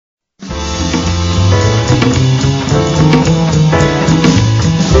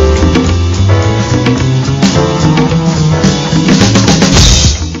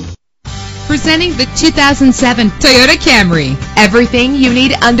Presenting the 2007 Toyota Camry. Everything you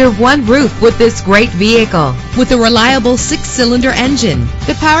need under one roof with this great vehicle. With a reliable 6-cylinder engine,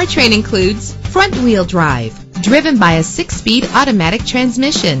 the powertrain includes front-wheel drive, driven by a 6-speed automatic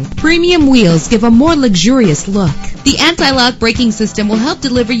transmission. Premium wheels give a more luxurious look. The anti-lock braking system will help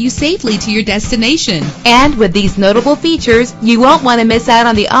deliver you safely to your destination. And with these notable features, you won't want to miss out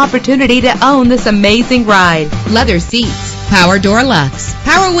on the opportunity to own this amazing ride. Leather seats, power door locks,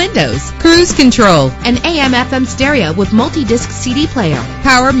 power windows, cruise control, an AM/FM stereo with multi-disc CD player,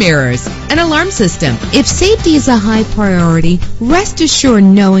 power mirrors, an alarm system. If safety is a high priority, rest assured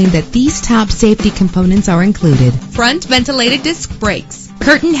knowing that these top safety components are included. Front ventilated disc brakes,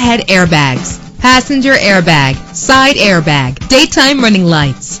 curtain head airbags, passenger airbag, side airbag, daytime running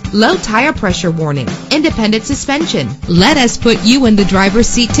lights, low tire pressure warning, independent suspension. Let us put you in the driver's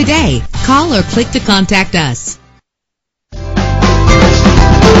seat today. Call or click to contact us.